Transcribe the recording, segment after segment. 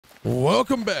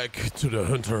Welcome back to the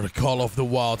Hunter Call of the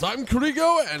Wild. I'm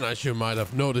Krigo, and as you might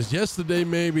have noticed yesterday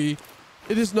maybe,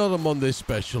 it is not a Monday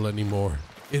special anymore.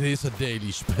 It is a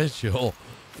daily special.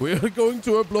 We are going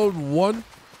to upload one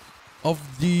of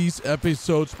these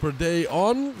episodes per day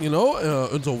on,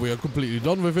 until we are completely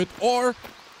done with it, or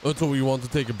until we want to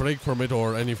take a break from it,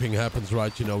 or anything happens,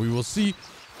 right? We will see.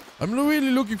 I'm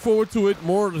really looking forward to it.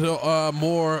 More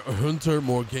Hunter,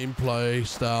 more gameplay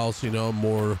styles,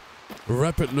 more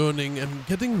rapid learning and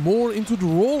getting more into the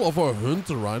role of our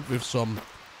hunter, right? With some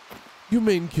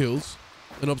humane kills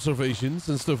and observations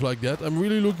and stuff like that. I'm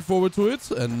really looking forward to it.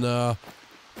 And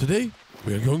today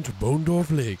we are going to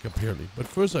Boondorf Lake, apparently. But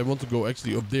first I want to go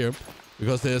actually up there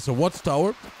because there's a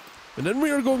watchtower. And then we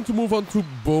are going to move on to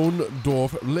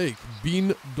Boondorf Lake.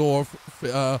 Bean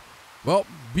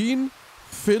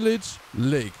Village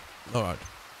Lake. All right.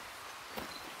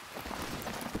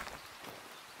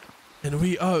 And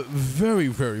we are very,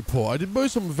 very poor. I did buy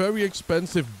some very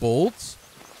expensive bolts.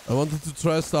 I wanted to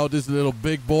test out this little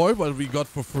big boy, what we got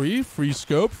for free. Free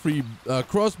scope, free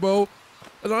crossbow.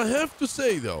 And I have to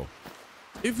say, though,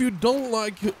 if you don't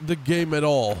like the game at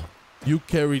all, you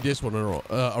carry this one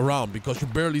around because you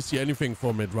barely see anything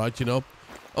from it, right? Oh,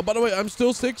 by the way, I'm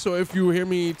still sick, so if you hear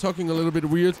me talking a little bit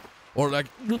weird or like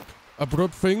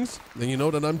abrupt things, then you know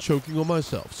that I'm choking on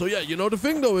myself. So yeah, the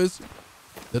thing, though, is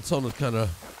that sounded kind of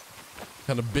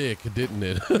big, didn't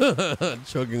it?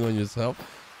 Choking on yourself.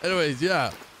 Anyways,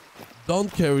 yeah, don't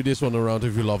carry this one around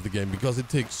if you love the game because it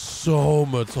takes so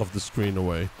much of the screen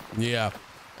away. Yeah,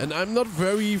 and I'm not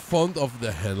very fond of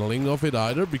the handling of it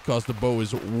either because the bow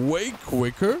is way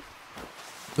quicker.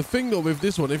 The thing though with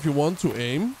this one, if you want to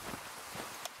aim,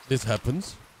 this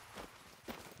happens.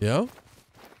 Yeah,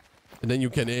 and then you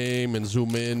can aim and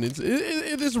zoom in. It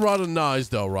is rather nice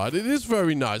though, right? It is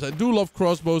very nice. I do love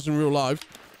crossbows in real life.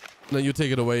 And then you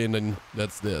take it away and then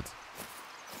that's it.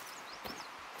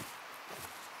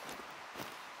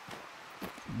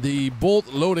 The bolt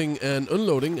loading and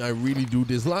unloading I really do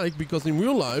dislike because in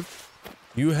real life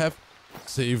you have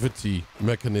safety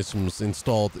mechanisms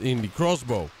installed in the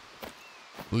crossbow.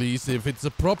 At least if it's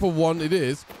a proper one it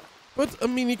is. But a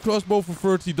mini crossbow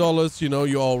for $30,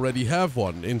 you already have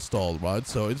one installed, right?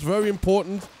 So it's very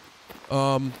important.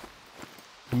 It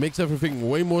makes everything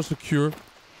way more secure.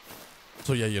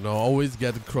 So yeah, always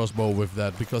get a crossbow with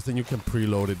that because then you can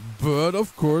preload it. But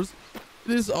of course,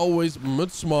 it is always much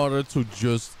smarter to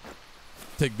just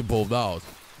take the bolt out.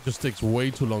 It just takes way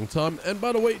too long time. And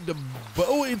by the way, the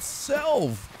bow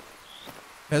itself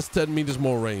has 10 meters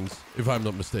more range, if I'm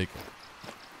not mistaken.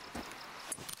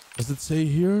 Does it say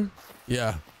here?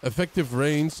 Yeah, effective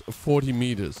range 40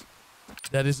 meters.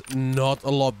 That is not a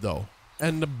lot though.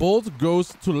 And the bolt goes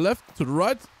to the left, to the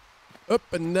right,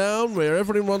 up and down,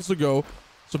 wherever it wants to go.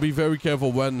 So be very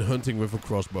careful when hunting with a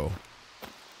crossbow.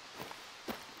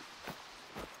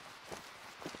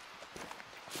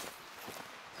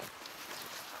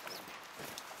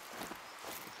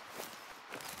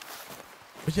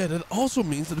 But yeah, that also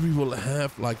means that we will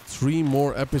have like 3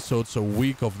 more episodes a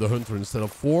week of the Hunter. Instead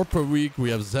of 4 per week, we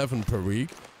have 7 per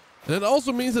week. And it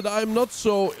also means that I'm not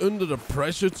so under the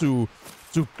pressure to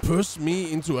push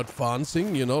me into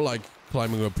advancing, like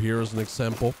climbing up here as an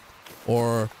example,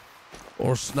 or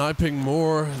sniping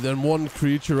more than one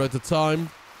creature at a time.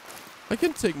 I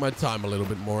can take my time a little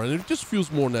bit more and it just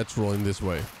feels more natural in this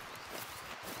way.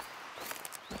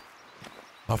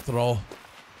 After all,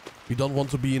 we don't want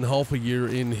to be in half a year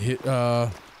in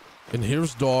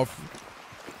Heersdorf,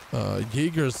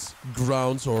 Jäger's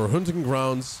grounds or hunting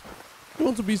grounds. We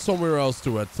want to be somewhere else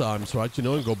too at times, right?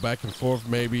 And go back and forth,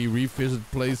 maybe revisit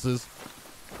places.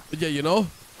 But yeah,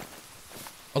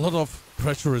 a lot of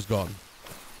pressure is gone.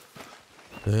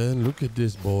 And look at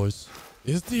this, boys.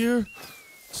 Is there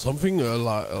something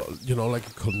like a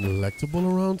collectible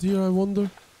around here, I wonder?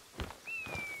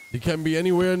 It can be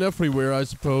anywhere and everywhere, I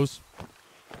suppose.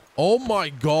 Oh my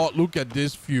god, look at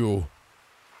this view.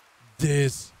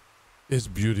 This is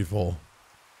beautiful.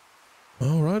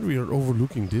 Alright, we are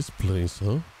overlooking this place,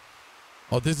 huh?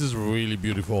 Oh, this is really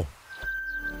beautiful.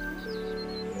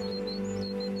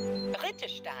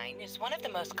 Is one of the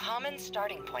most common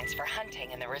starting points for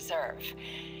hunting in the reserve.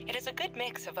 It is a good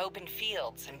mix of open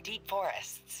fields and deep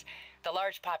forests. The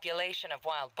large population of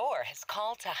wild boar has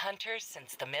called to hunters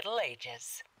since the Middle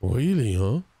Ages. Really,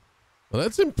 huh? Well,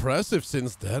 that's impressive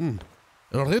since then.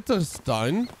 And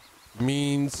Ritterstein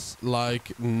means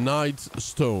like night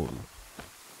stone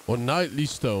or nightly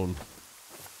stone.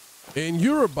 In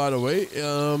Europe, by the way,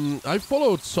 I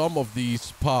followed some of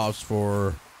these paths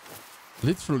for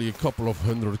literally a couple of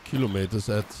 100 kilometers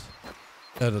at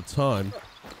a time.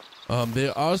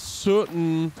 There are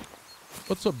certain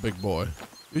What's up, big boy?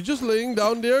 You're just laying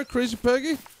down there, Crazy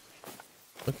Peggy?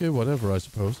 Okay, whatever, I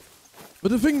suppose.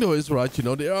 But the thing though is, right, you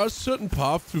know, there are certain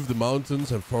paths through the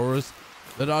mountains and forests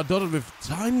that are dotted with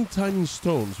tiny, tiny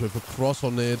stones with a cross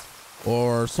on it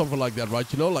or something like that,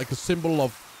 right? You know, like a symbol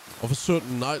of a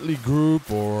certain knightly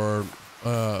group or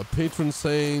a patron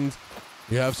saint.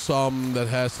 You have some that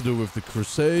has to do with the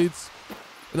Crusades.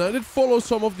 And I did follow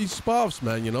some of these paths,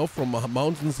 man, you know, from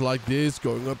mountains like this,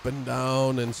 going up and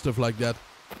down and stuff like that.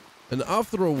 And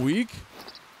after a week,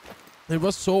 it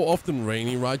was so often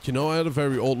rainy, right? You know, I had a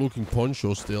very old-looking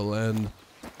poncho still, and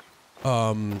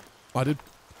I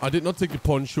did not take the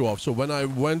poncho off. So when I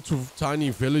went to tiny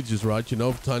villages, right, you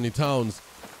know, tiny towns,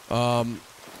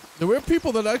 there were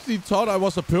people that actually thought I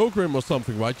was a pilgrim or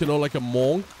something, right? You know, like a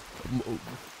monk.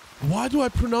 Why do I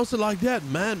pronounce it like that?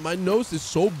 Man, my nose is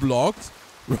so blocked.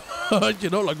 You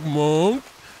know, like monk.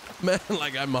 Man,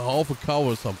 like I'm a half a cow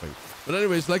or something. But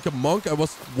anyways, like a monk, I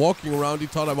was walking around. He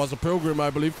thought I was a pilgrim, I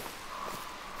believe.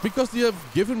 Because they have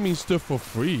given me stuff for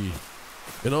free.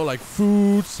 You know, like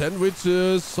food,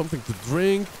 sandwiches, something to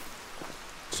drink.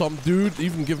 Some dude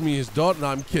even give me his dot. No,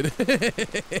 I'm kidding.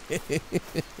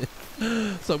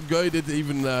 Some guy did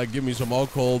even give me some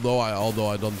alcohol, although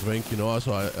I don't drink, you know,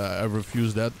 so I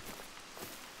refuse that.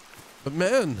 But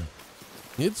man,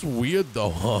 it's weird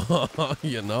though,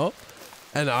 you know?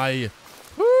 And I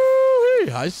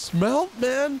smelled,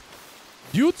 man.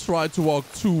 You try to walk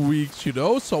 2 weeks, you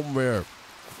know, somewhere.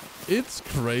 It's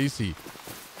crazy.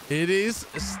 It is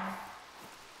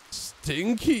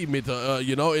stinky,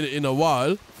 you know, in a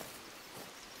while.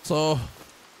 So,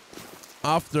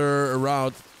 after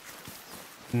around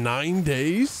 9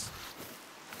 days,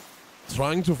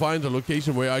 trying to find a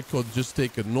location where I could just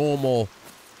take a normal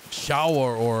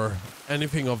shower or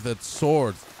anything of that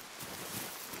sort,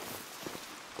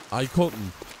 I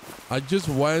couldn't. I just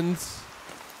went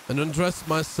and undressed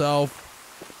myself,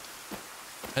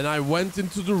 and I went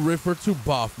into the river to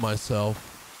bath myself.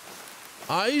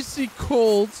 Icy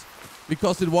cold,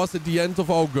 because it was at the end of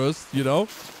August, you know.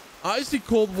 Icy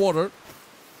cold water.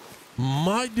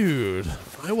 My dude,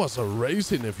 I was a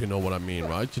racing, if you know what I mean,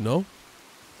 right? You know?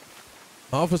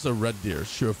 Half as a red deer,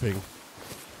 sure thing.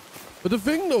 But the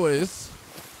thing though is,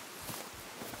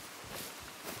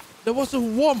 there was a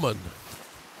woman.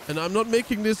 And I'm not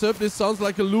making this up. This sounds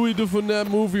like a Louis de Funès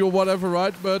movie or whatever,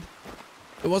 right? But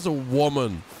it was a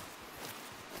woman.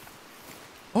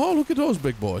 Oh, look at those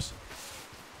big boys.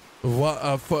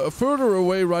 Further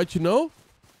away, right, you know?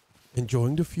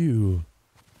 Enjoying the view.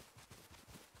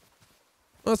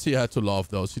 Well, she had to laugh,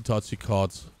 though. She thought she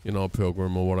caught, you know, a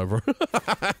pilgrim or whatever.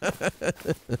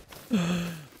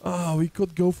 Ah, we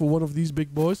could go for one of these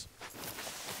big boys.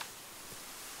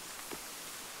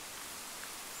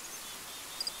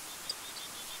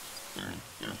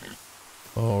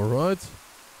 All right.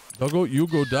 Doggo, you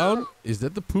go down. Is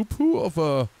that the poo-poo of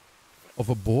a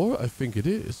boar? I think it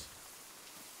is.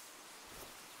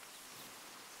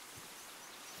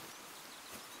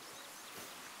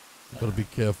 Gotta be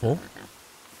careful.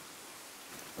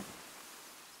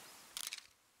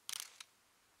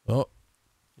 Oh,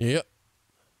 yeah.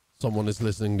 Someone is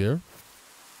listening there.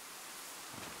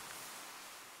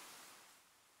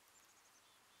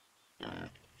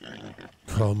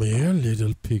 Come here,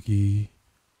 little piggy.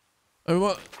 I mean,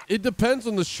 well, it depends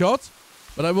on the shot,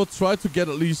 but I will try to get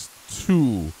at least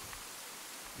 2.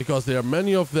 Because there are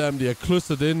many of them, they are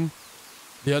clustered in.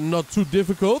 They are not too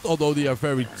difficult, although they are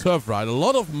very tough, right? A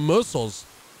lot of muscles.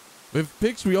 With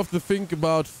pigs, we often think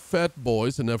about fat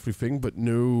boys and everything, but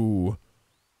no.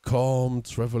 Calm,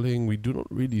 traveling, we do not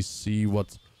really see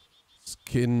what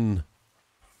skin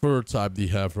fur type they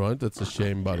have, right? That's a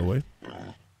shame, by the way.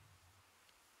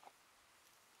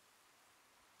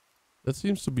 That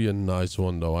seems to be a nice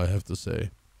one, though, I have to say.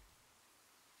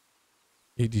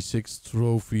 86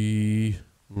 trophy.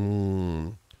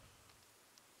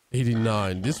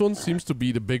 89. This one seems to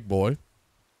be the big boy.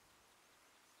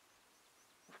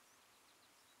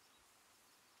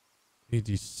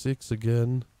 $86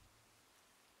 again.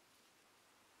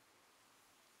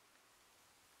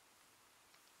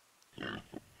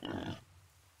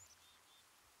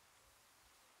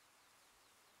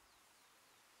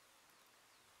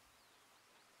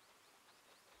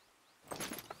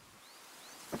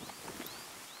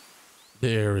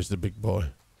 There is the big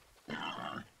boy.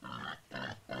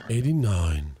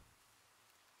 89.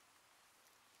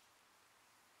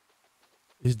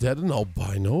 Is that an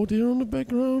albino there on the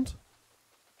background?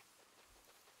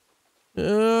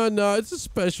 No, it's a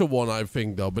special one, I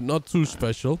think, though, but not too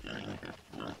special.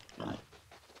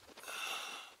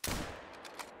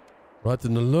 Right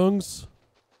in the lungs.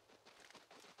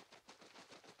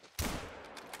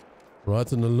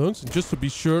 Right in the lungs. And just to be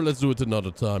sure, let's do it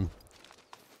another time.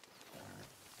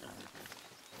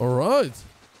 Alright.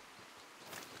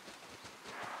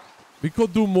 We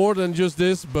could do more than just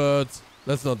this, but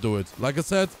let's not do it. Like I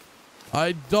said,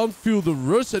 I don't feel the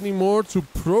rush anymore to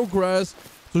progress,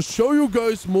 to show you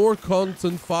guys more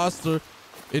content faster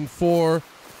in 4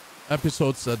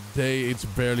 episodes a day. It's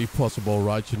barely possible,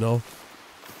 right? You know?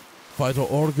 Vital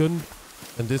organ.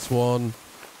 And this one,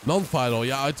 non-vital.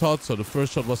 Yeah, I thought so. The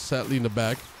first shot was sadly in the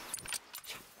back.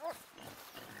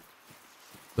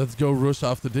 Let's go rush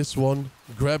after this one.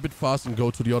 Grab it fast and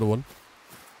go to the other one.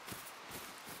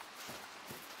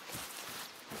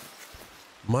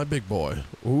 My big boy.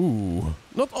 Ooh.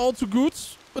 Not all too good,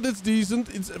 but it's decent.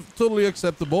 It's totally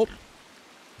acceptable.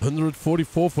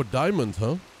 144 for diamond,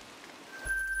 huh?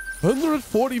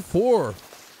 144.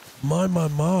 My.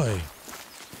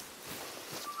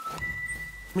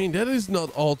 I mean, that is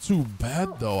not all too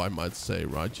bad, though, I might say,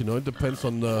 right? You know, it depends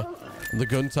on the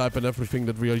gun type and everything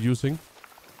that we are using.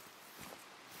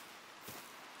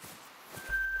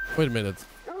 Wait a minute.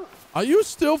 Are you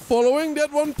still following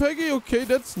that one, Peggy? Okay,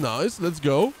 that's nice. Let's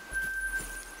go.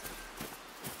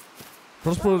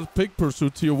 Transported pig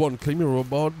pursuit tier 1. Claim your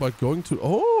robot by going to...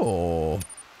 Oh.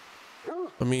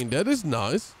 I mean, that is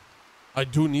nice. I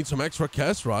do need some extra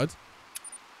cash, right?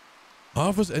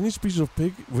 Harvest any species of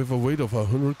pig with a weight of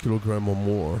 100 kilogram or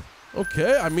more.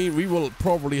 Okay, I mean, we will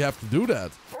probably have to do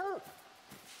that.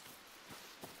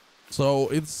 So,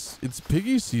 it's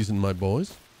piggy season, my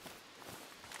boys.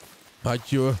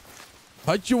 Hide your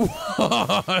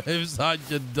wives, hide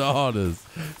your daughters.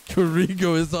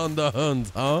 Kurigo is on the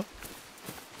hunt, huh?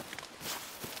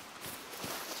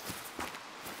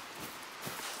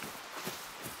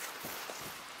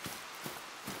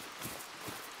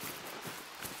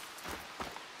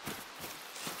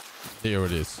 Here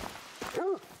it is.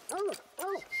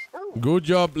 Good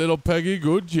job, little Peggy.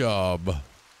 Good job.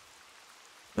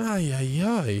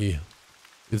 Ay.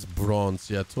 It's bronze.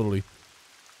 Yeah, totally.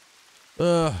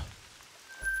 It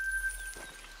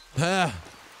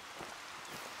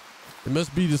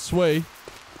must be this way.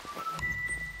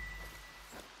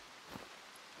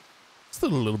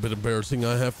 Still a little bit embarrassing,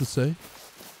 I have to say.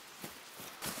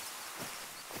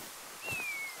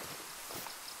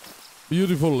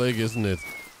 Beautiful lake, isn't it?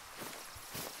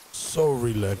 So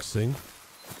relaxing.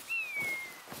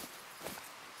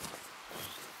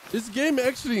 This game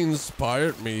actually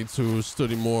inspired me to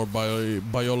study more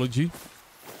biology.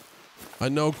 I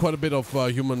know quite a bit of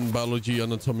human biology,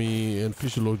 anatomy, and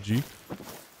physiology,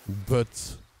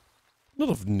 but not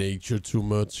of nature too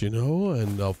much, you know,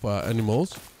 and of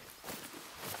animals.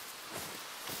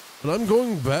 But I'm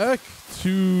going back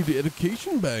to the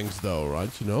education banks, though,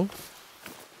 right? You know,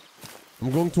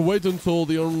 I'm going to wait until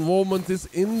the enrollment is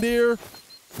in there, and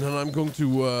then I'm going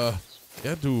to,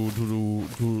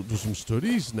 do some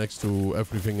studies next to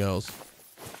everything else.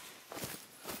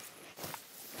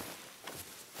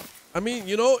 I mean,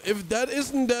 you know, if that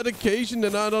isn't dedication,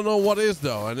 then I don't know what is,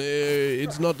 though. And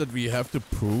it's not that we have to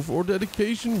prove our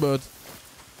dedication, but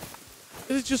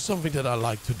it's just something that I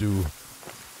like to do.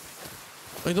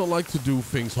 I don't like to do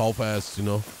things half-assed, you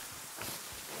know.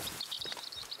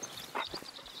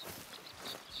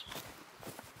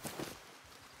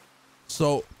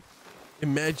 So,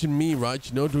 imagine me, right,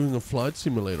 you know, doing a flight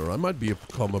simulator. I might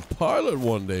become a pilot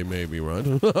one day, maybe, right?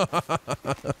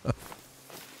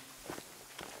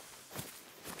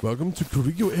 Welcome to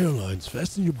Kurigo Airlines.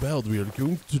 Fasten your belt. We are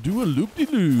going to do a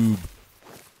loop-de-loop.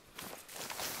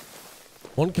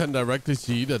 One can directly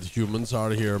see that humans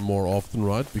are here more often,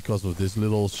 right? Because of this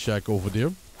little shack over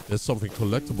there. There's something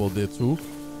collectible there too.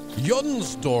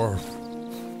 Jon's door.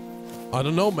 I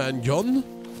don't know, man. Jon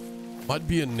might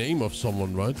be a name of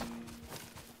someone, right?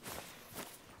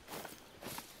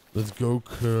 Let's go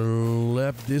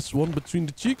clap this one between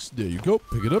the cheeks. There you go.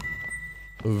 Pick it up.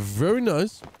 Very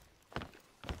nice.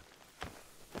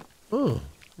 Oh,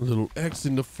 a little X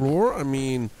in the floor. I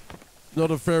mean, not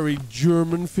a very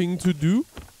German thing to do.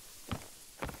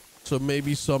 So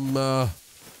maybe some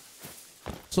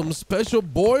special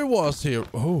boy was here.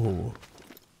 Oh.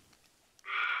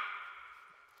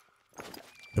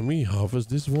 Can we harvest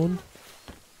this one?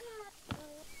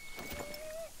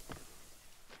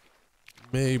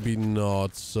 Maybe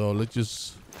not. So let's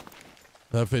just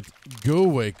have it go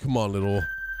away. Come on,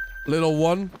 little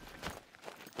one.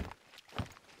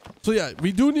 So yeah,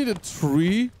 we do need a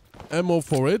 3 ammo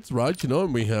for it, right? You know,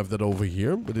 and we have that over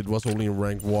here. But it was only in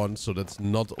rank 1, so that's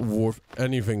not worth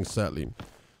anything, sadly.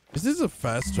 Is this a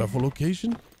fast travel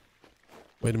location?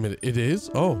 Wait a minute, it is?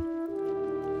 Oh.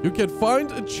 You can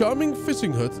find a charming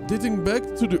fishing hut dating back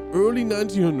to the early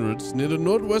 1900s near the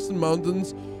northwestern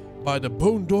mountains by the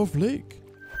Boondorf Lake.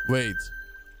 Wait,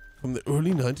 from the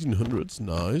early 1900s,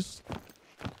 nice.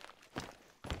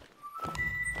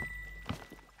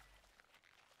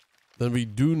 Then we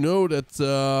do know that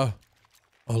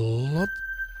a lot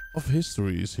of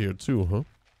history is here too, huh?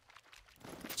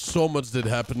 So much did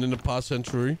happen in the past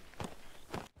century.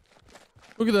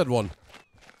 Look at that one.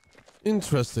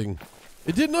 Interesting.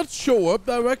 It did not show up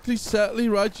directly, sadly,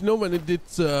 right? You know, when it did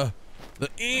the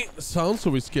sound,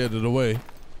 so we scared it away.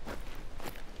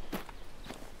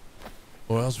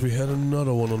 Or else we had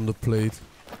another one on the plate.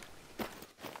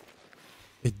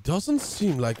 It doesn't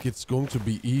seem like it's going to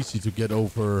be easy to get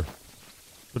over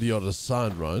to the other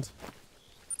side, right?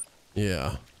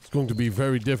 Yeah, it's going to be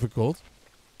very difficult.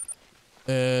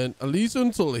 And at least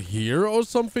until here or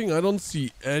something, I don't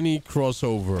see any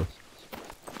crossover.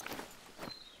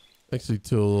 Actually,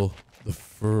 till the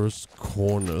first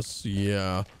corners.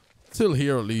 Yeah, till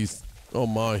here at least. Oh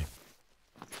my.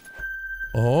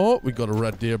 Oh, we got a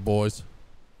red deer, boys.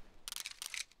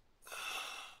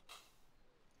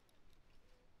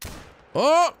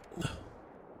 Oh!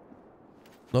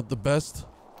 Not the best.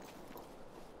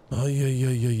 Ay, ay,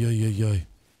 ay, ay, ay, ay, ay.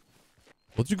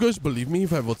 Would you guys believe me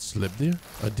if I would slip there?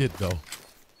 I did, though.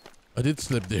 I did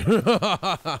slip there.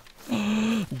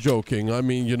 Joking. I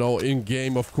mean, you know, in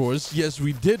game, of course. Yes,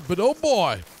 we did, but oh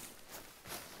boy.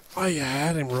 I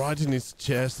had him right in his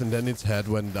chest and then his head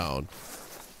went down.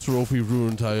 Trophy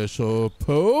ruined, I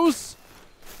suppose.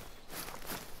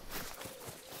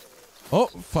 Oh,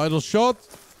 final shot.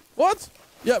 What?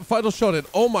 Yeah, final shot it.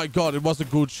 Oh my god, it was a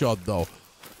good shot, though.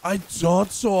 I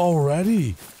thought so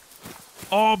already.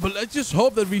 Oh, but let's just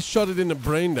hope that we shot it in the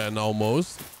brain then,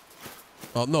 almost.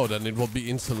 Oh, no, then it will be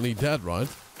instantly dead, right?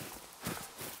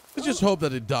 Let's just hope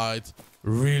that it died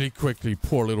really quickly.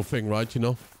 Poor little thing, right, you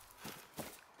know?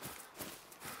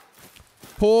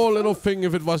 Poor little thing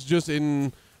if it was just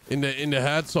in the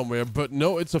head somewhere. But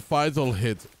no, it's a vital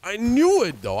hit. I knew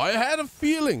it, though. I had a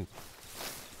feeling.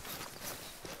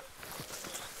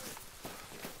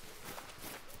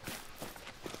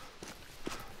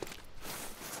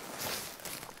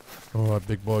 Alright,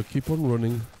 big boy, keep on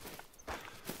running.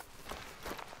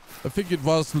 I think it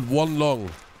was one lung,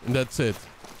 and that's it.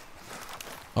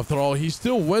 After all, he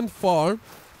still went far.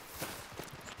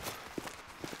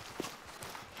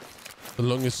 The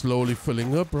lung is slowly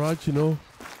filling up, right, you know?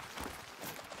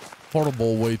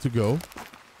 Horrible way to go.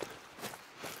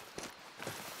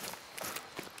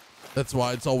 That's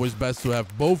why it's always best to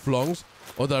have both lungs,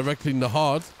 or directly in the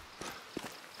heart.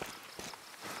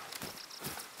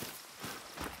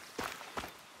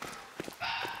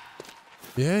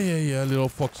 Yeah, little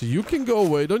foxy. You can go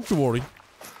away, don't you worry.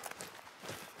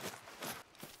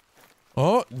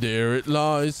 Oh, there it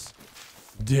lies.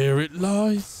 There it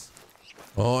lies.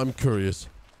 Oh, I'm curious.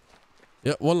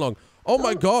 Yeah, one lung. Oh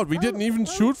my god, we didn't even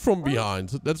shoot from behind.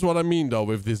 That's what I mean, though,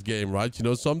 with this game, right? You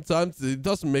know, sometimes it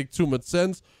doesn't make too much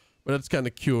sense, but it's kind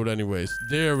of cute anyways.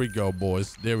 There we go,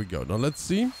 boys. There we go. Now, let's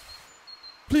see.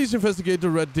 Please investigate the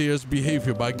red deer's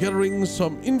behavior by gathering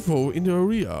some info in the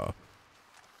area.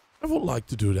 I would like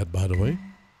to do that, by the way.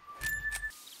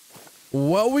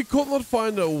 Well, we could not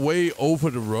find a way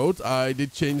over the road. I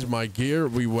did change my gear.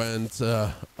 We went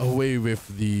away with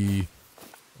the...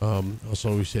 how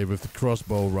shall we say, with the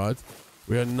crossbow, right?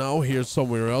 We are now here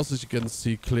somewhere else, as you can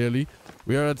see clearly.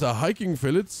 We are at a hiking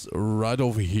village right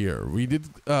over here. We did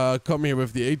come here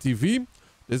with the ATV.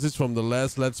 This is from the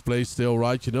last Let's Play still,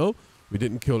 right, you know? We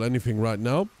didn't kill anything right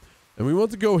now. And we want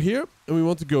to go here, and we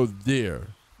want to go there.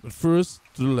 But first,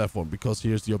 to the left one, because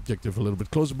here's the objective a little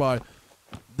bit closer by.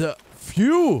 The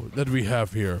view that we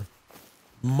have here.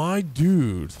 My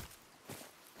dude.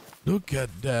 Look at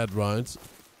that, right?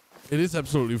 It is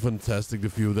absolutely fantastic, the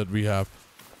view that we have.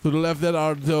 To the left, there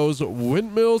are those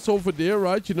windmills over there,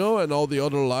 right? You know, and all the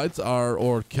other lights are,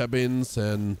 or cabins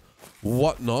and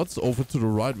whatnot. Over to the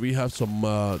right, we have some,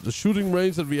 the shooting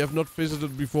range that we have not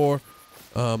visited before.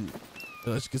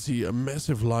 And as you can see, a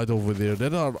massive light over there.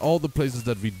 That are all the places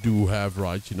that we do have,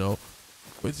 right, you know.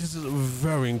 Which is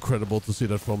very incredible to see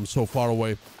that from so far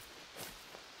away.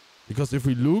 Because if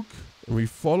we look and we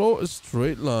follow a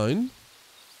straight line,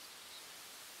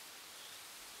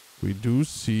 we do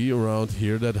see around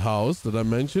here that house that I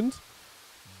mentioned.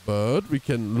 But we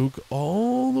can look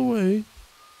all the way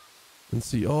and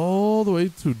see all the way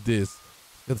to this.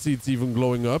 You can see it's even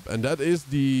glowing up. And that is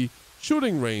the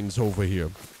shooting range over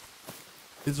here.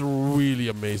 It's really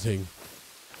amazing.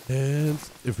 And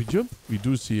if we jump, we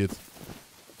do see it.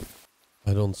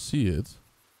 I don't see it.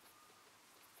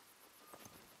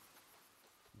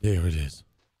 There it is.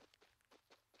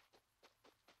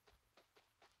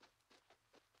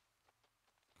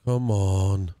 Come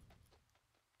on.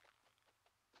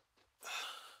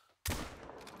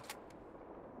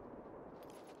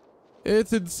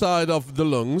 It's inside of the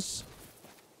lungs.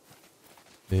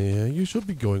 Yeah, you should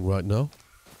be going right now.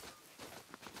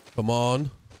 Come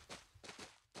on.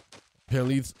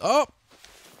 Apparently it's... Oh!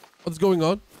 What's going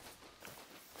on?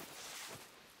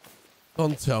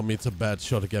 Don't tell me it's a bad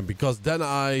shot again, because then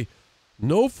I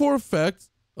know for a fact...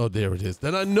 Oh, there it is.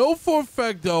 Then I know for a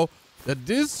fact, though, that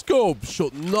this scope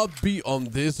should not be on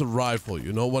this rifle.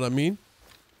 You know what I mean?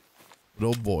 But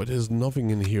oh boy, there's nothing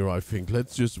in here, I think.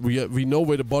 Let's just... We know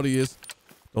where the body is.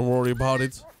 Don't worry about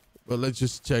it. But let's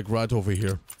just check right over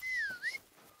here.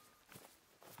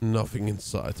 Nothing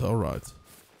inside. Alright.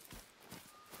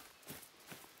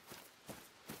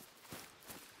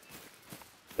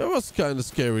 That was kind of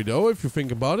scary, though, if you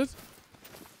think about it.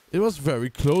 It was very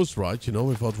close, right? You know,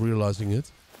 without realizing it.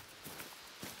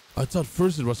 I thought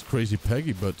first it was Crazy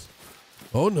Peggy, but...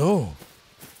 Oh, no.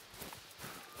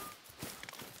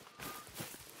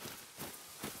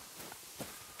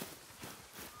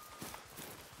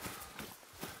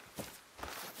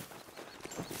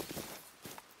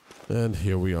 And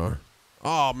here we are.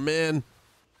 Oh, man.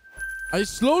 I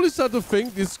slowly start to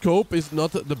think this scope is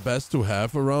not the best to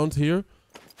have around here.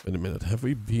 Wait a minute. Have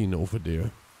we been over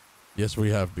there? Yes, we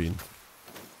have been.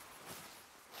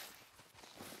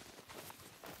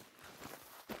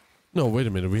 No, wait a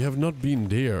minute. We have not been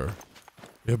there.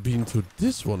 We have been to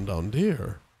this one down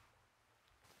there.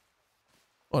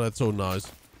 Oh, that's so nice.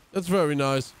 That's very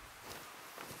nice.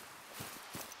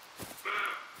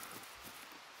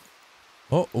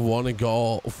 Oh, wanna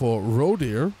go for roe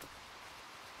deer.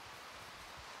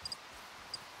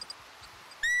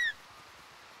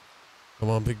 Come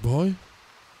on, big boy.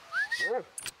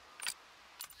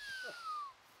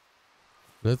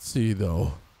 Let's see,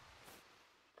 though.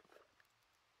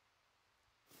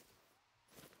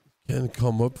 Can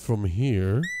come up from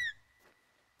here.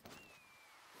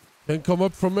 Can come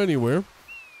up from anywhere.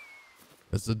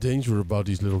 That's the danger about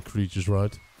these little creatures,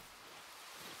 right?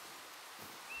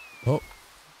 Oh.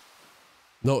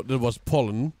 No, that was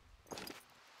pollen.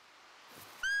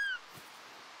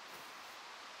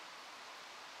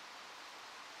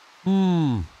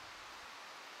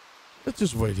 Let's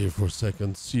just wait here for a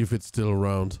second, see if it's still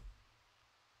around.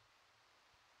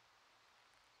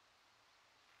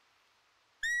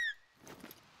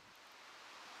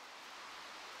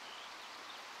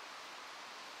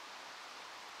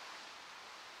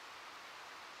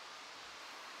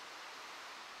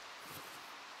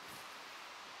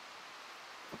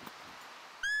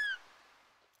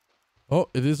 Oh,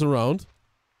 it is around.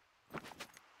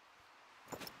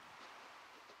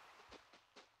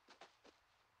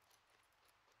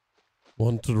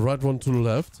 One to the right, one to the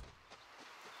left.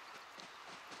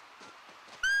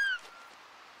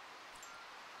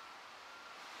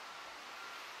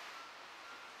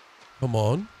 Come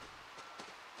on.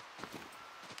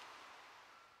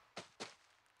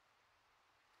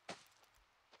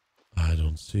 I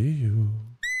don't see you.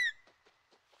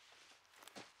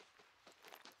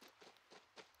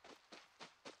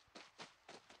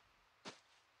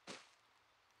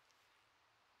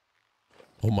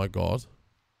 Oh my god.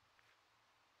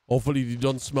 Hopefully you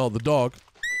don't smell the dog.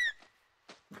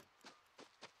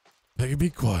 Peggy, be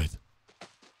quiet.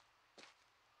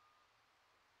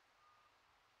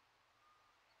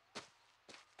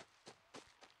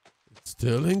 It's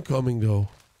still incoming though.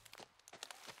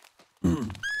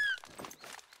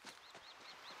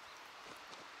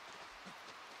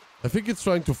 I think it's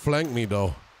trying to flank me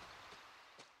though.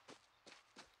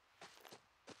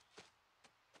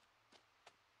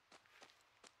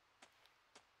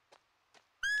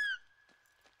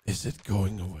 Is it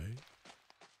going away?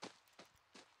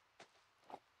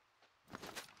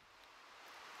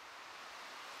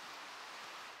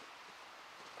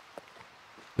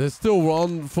 There's still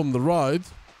one from the right.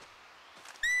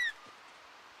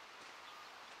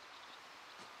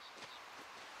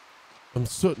 I'm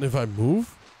certain if I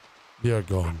move, they are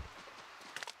gone.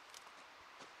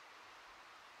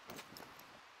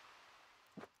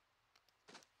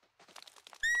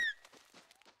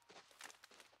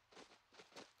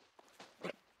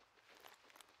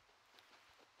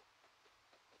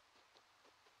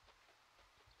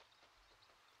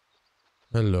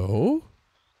 Hello?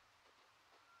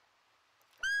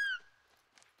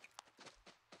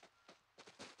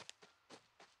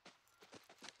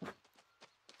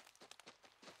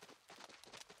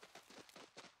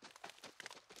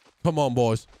 Come on,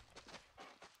 boys.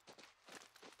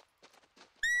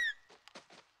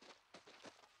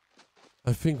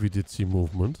 I think we did see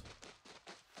movement.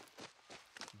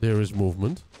 There is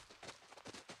movement.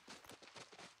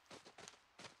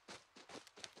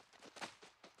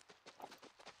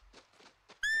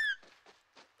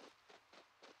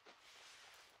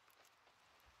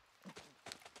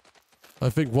 I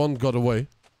think one got away.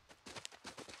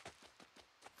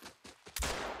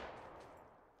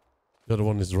 The other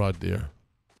one is right there.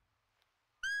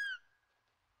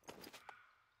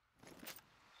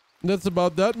 That's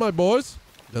about that, my boys.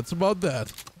 That's about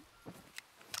that.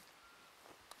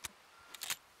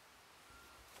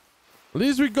 At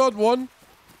least we got one.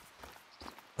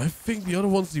 I think the other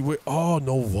ones, they were... Oh,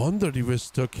 no wonder they were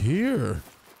stuck here.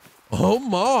 Oh,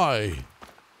 my.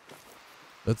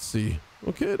 Let's see.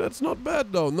 Okay, that's not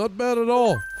bad, though. Not bad at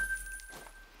all.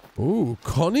 Ooh,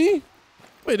 Connie?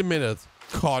 Wait a minute.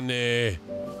 Connie.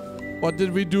 What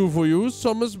did we do for you?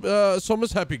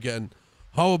 Summer's happy again.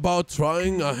 How about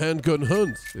trying a handgun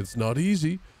hunt? It's not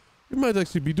easy. We might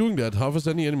actually be doing that. Harvest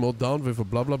any animal down with a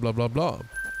blah, blah, blah, blah, blah.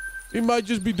 We might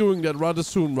just be doing that rather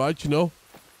soon, right? You know?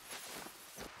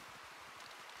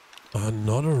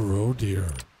 Another roe deer.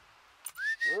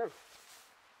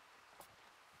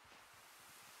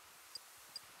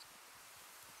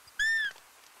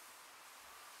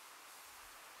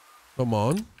 Come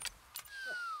on.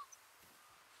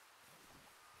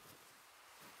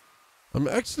 I'm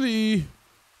actually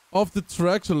off the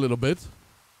tracks a little bit.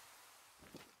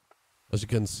 As you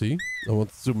can see, I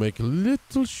wanted to make a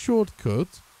little shortcut.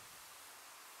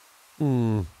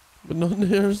 But not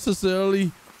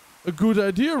necessarily a good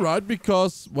idea, right?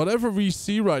 Because whatever we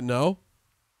see right now...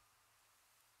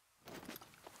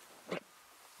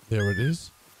 There it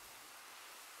is.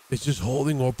 It's just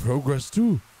holding our progress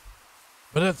too.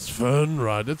 But that's fun,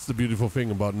 right? That's the beautiful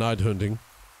thing about night hunting.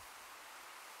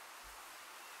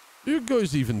 You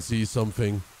guys even see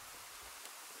something?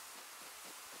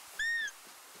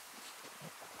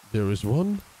 There is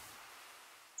one.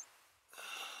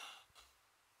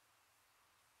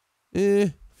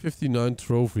 59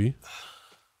 trophy.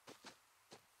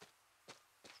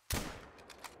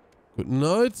 Good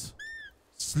night.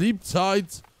 Sleep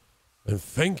tight. And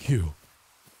thank you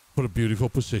for the beautiful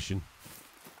position.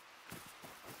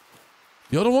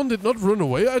 The other one did not run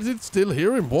away. I did still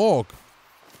hear him walk.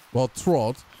 Well,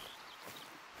 trot.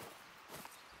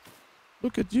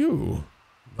 Look at you.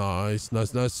 Nice,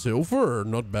 nice, nice. Silver.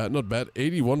 Not bad, not bad.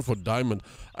 81 for diamond.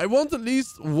 I want at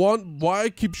least one. Why I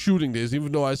keep shooting this,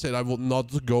 even though I said I will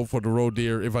not go for the roe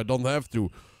deer if I don't have to.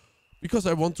 Because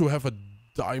I want to have a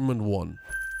diamond one.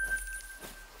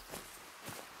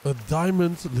 A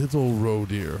diamond little roe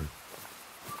deer.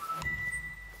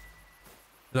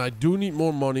 And I do need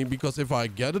more money because if I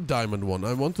get a diamond one,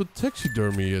 I want to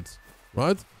taxidermy it.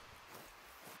 Right?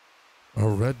 A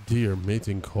red deer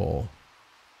mating call.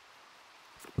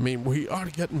 I mean, we are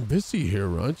getting busy here,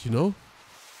 right? You know?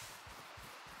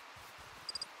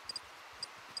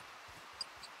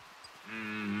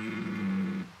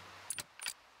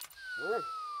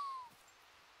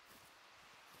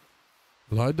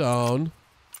 Lie down.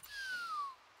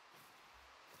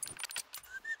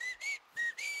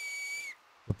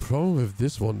 The problem with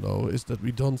this one, though, is that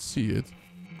we don't see it.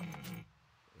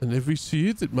 And if we see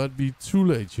it, it might be too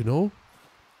late, you know?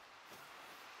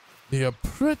 They are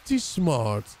pretty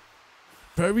smart.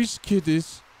 Very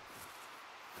skittish.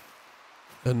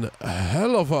 And a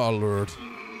hell of a alert.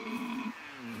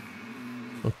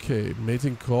 Okay,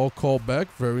 mating call back.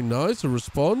 Very nice. A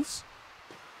response.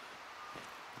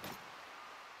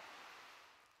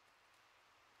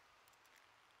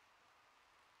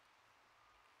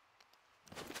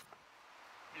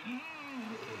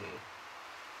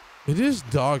 It is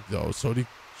dark though, so they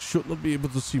should not be able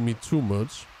to see me too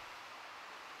much.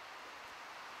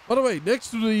 By the way,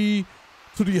 next to the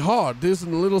heart, there's a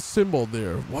little symbol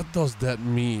there. What does that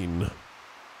mean?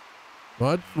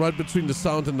 Right between the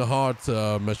sound and the heart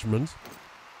measurement.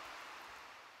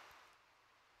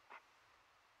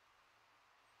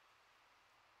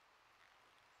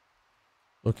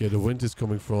 Okay, the wind is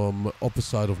coming from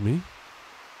opposite of me.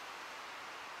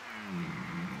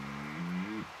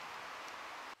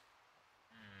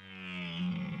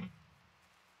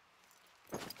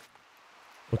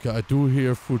 Okay, I do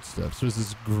hear footsteps. This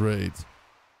is great.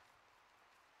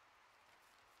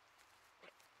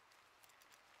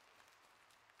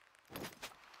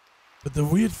 But the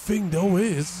weird thing though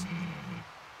is,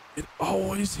 it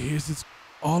always hears it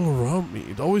all around me.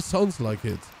 It always sounds like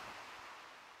it.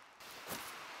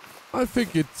 I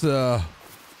think it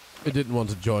didn't want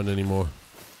to join anymore.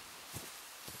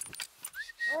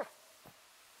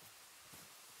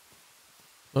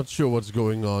 Not sure what's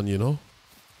going on, you know.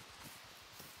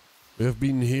 We have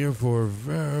been here for a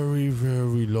very,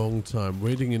 very long time,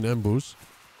 waiting in ambush.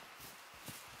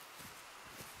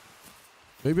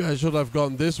 Maybe I should have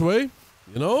gone this way,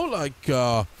 you know, like,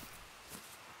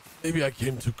 maybe I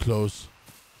came too close.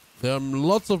 There are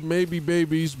lots of maybe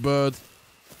babies, but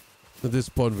at this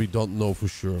point we don't know for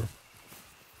sure.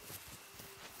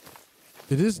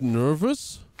 It is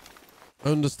nervous. I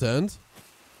understand.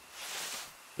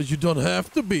 But you don't have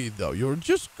to be, though. You're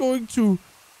just going to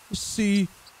see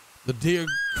the dear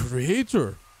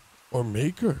creator or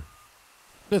maker.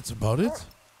 That's about it.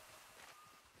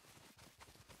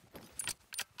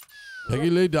 Peggy,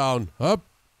 lay down. Up.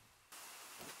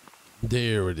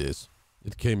 There it is.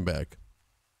 It came back.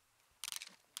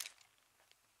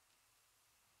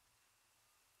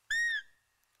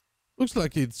 Looks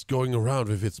like it's going around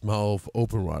with its mouth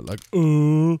open wide. Like,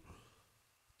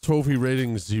 trophy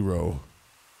rating 0.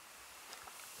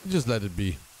 Just let it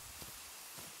be.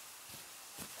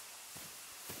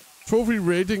 Trophy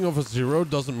rating of a 0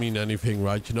 doesn't mean anything,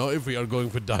 right? You know, if we are going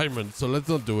for diamond. So let's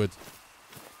not do it.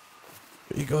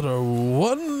 We got our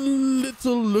one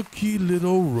little lucky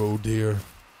little road here.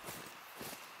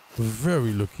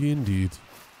 Very lucky indeed.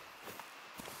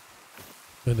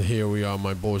 And here we are,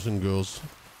 my boys and girls.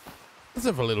 Let's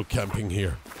have a little camping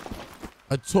here.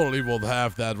 I totally will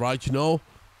have that, right? You know?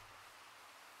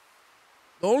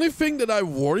 The only thing that I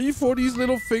worry for these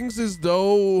little things is,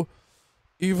 though,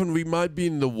 even we might be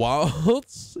in the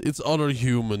wilds, it's other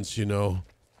humans, you know?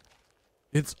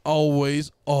 It's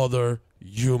always other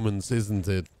humans, isn't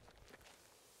it?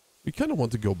 We kind of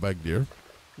want to go back there.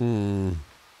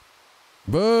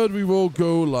 But we will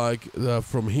go like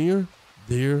from here,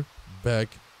 there, back,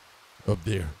 up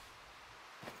there.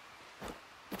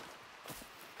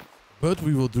 But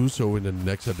we will do so in the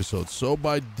next episode. So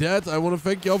by that, I want to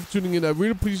thank you all for tuning in. I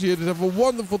really appreciate it. Have a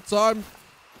wonderful time.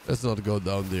 Let's not go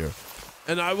down there.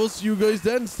 And I will see you guys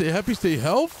then. Stay happy, stay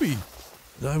healthy.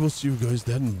 And I will see you guys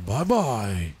then.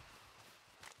 Bye-bye.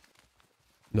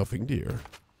 Nothing dear.